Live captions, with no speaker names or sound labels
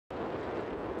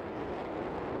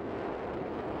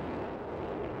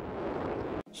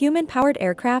Human-powered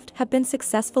aircraft have been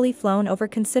successfully flown over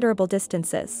considerable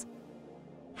distances.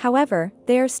 However,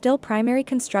 they are still primary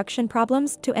construction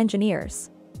problems to engineers.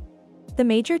 The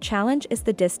major challenge is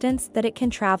the distance that it can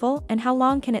travel and how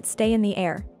long can it stay in the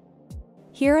air.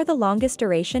 Here are the longest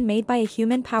duration made by a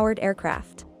human-powered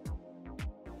aircraft.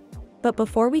 But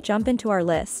before we jump into our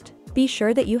list, be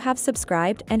sure that you have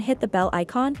subscribed and hit the bell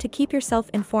icon to keep yourself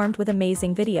informed with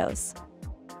amazing videos.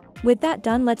 With that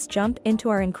done, let's jump into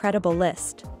our incredible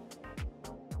list.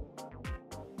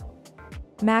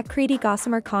 MacCready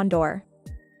Gossamer Condor.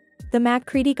 The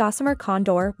MacCready Gossamer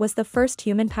Condor was the first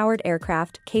human-powered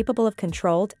aircraft capable of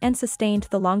controlled and sustained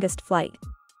the longest flight.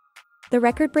 The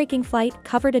record-breaking flight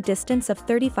covered a distance of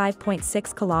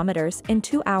 35.6 kilometers in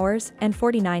 2 hours and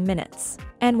 49 minutes,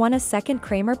 and won a second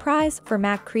Kramer Prize for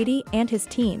MacCready and his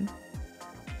team.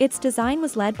 Its design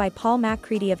was led by Paul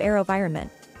MacCready of AeroVironment.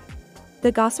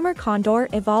 The Gossamer Condor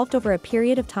evolved over a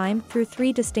period of time through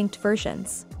 3 distinct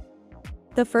versions.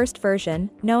 The first version,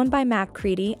 known by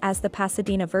MacCready as the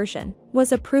Pasadena version,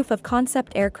 was a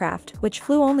proof-of-concept aircraft which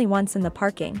flew only once in the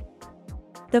parking.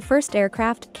 The first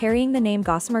aircraft carrying the name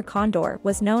Gossamer Condor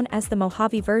was known as the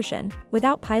Mojave version,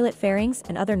 without pilot fairings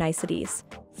and other niceties,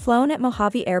 flown at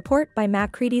Mojave Airport by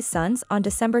MacCready's sons on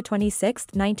December 26,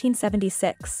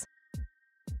 1976.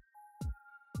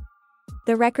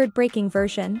 The record-breaking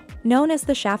version, known as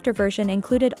the Shafter version,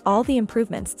 included all the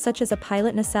improvements such as a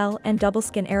pilot nacelle and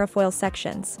double-skin aerofoil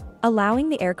sections, allowing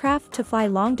the aircraft to fly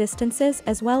long distances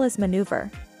as well as maneuver.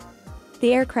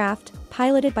 The aircraft,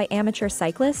 piloted by amateur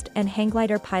cyclist and hang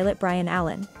glider pilot Brian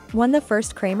Allen, won the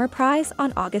first Kramer Prize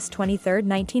on August 23,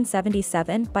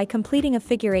 1977 by completing a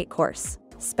figure-8 course,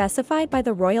 specified by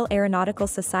the Royal Aeronautical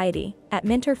Society, at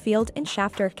Minter Field in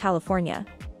Shafter, California.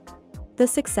 The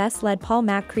success led Paul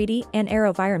MacCready and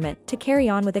AeroVironment to carry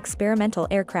on with experimental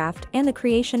aircraft and the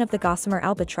creation of the Gossamer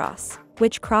Albatross,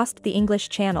 which crossed the English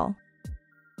Channel.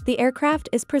 The aircraft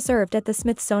is preserved at the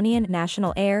Smithsonian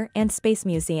National Air and Space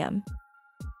Museum.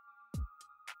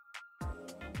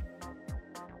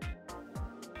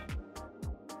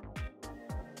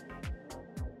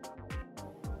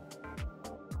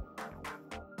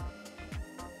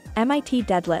 MIT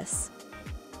Daedalus.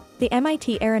 The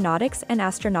MIT Aeronautics and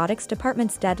Astronautics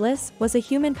Department's Daedalus was a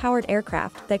human-powered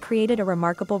aircraft that created a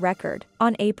remarkable record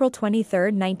on April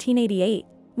 23, 1988,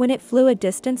 when it flew a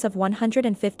distance of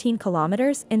 115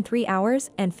 kilometers in 3 hours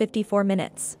and 54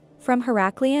 minutes, from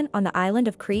Heraklion on the island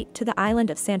of Crete to the island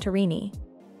of Santorini.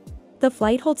 The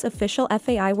flight holds official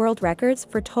FAI world records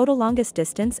for total longest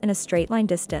distance in a straight-line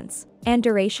distance, and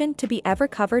duration to be ever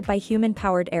covered by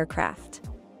human-powered aircraft.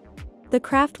 The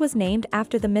craft was named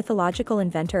after the mythological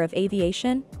inventor of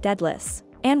aviation, Daedalus,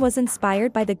 and was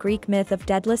inspired by the Greek myth of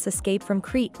Daedalus' escape from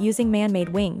Crete using man-made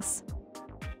wings.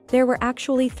 There were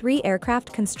actually 3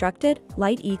 aircraft constructed: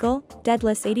 Light Eagle,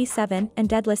 Daedalus 87, and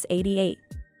Daedalus 88.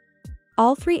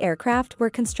 All 3 aircraft were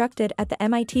constructed at the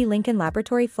MIT Lincoln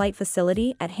Laboratory Flight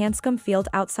Facility at Hanscom Field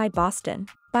outside Boston,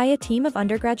 by a team of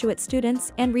undergraduate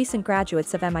students and recent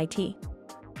graduates of MIT.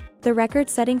 The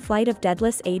record-setting flight of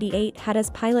Daedalus 88 had as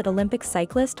pilot Olympic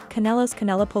cyclist Kanelos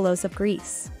Kanellopoulos of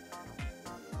Greece.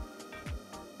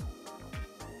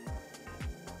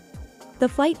 The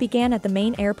flight began at the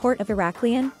main airport of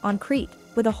Heraklion, on Crete,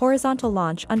 with a horizontal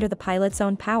launch under the pilot's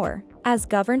own power, as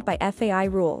governed by FAI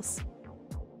rules.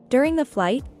 During the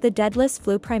flight, the Daedalus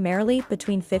flew primarily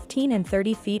between 15 and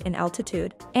 30 feet in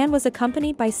altitude, and was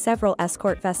accompanied by several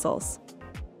escort vessels.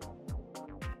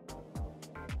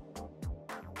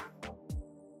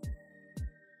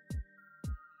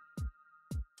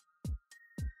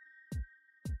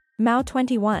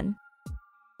 MAU-21.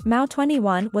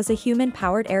 MAU-21 was a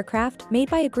human-powered aircraft made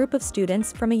by a group of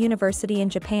students from a university in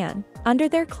Japan, under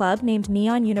their club named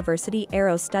Nihon University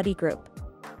Aero Study Group.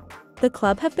 The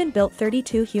club have been built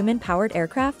 32 human-powered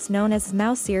aircrafts known as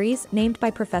MAU series named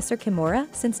by Professor Kimura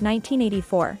since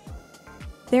 1984.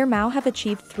 Their MAU have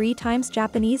achieved 3 times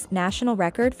Japanese national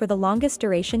record for the longest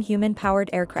duration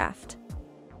human-powered aircraft.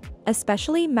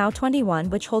 Especially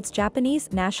MAU-21, which holds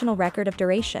Japanese national record of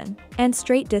duration and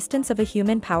straight distance of a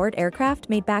human-powered aircraft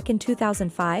made back in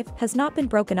 2005, has not been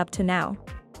broken up to now.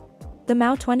 The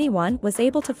MAU-21 was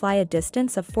able to fly a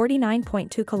distance of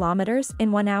 49.2 kilometers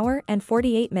in 1 hour and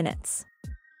 48 minutes.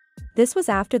 This was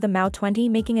after the MAU-20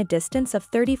 making a distance of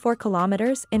 34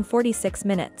 kilometers in 46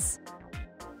 minutes.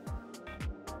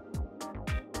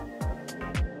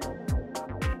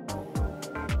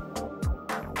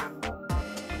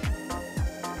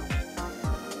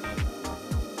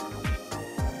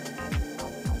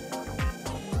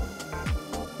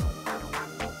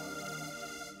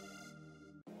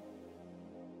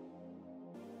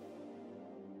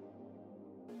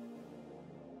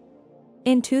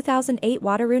 In 2008,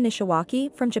 Wataru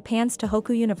Nishiwaki from Japan's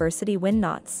Tohoku University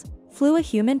Winnoughts flew a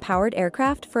human-powered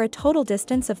aircraft for a total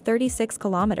distance of 36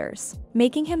 kilometers,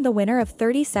 making him the winner of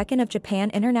 32nd of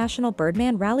Japan International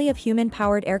Birdman Rally of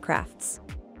Human-Powered Aircrafts.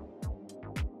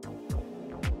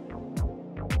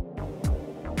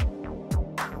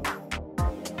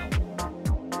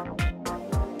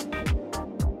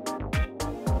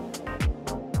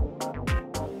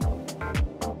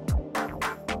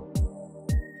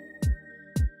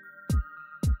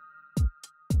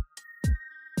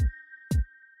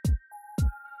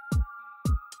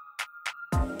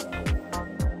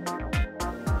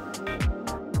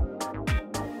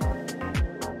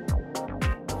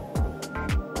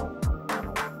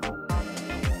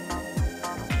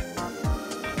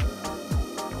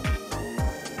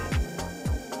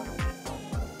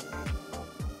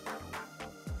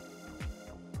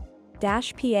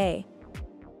 PA.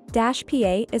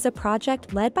 PA is a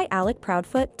project led by Alec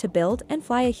Proudfoot to build and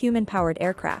fly a human-powered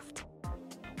aircraft.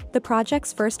 The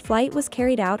project's first flight was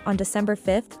carried out on December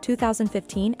 5,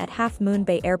 2015 at Half Moon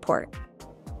Bay Airport.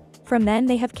 From then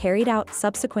they have carried out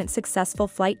subsequent successful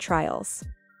flight trials.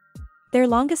 Their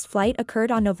longest flight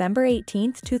occurred on November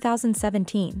 18,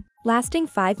 2017, lasting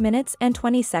 5 minutes and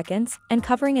 20 seconds and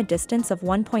covering a distance of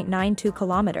 1.92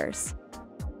 kilometers.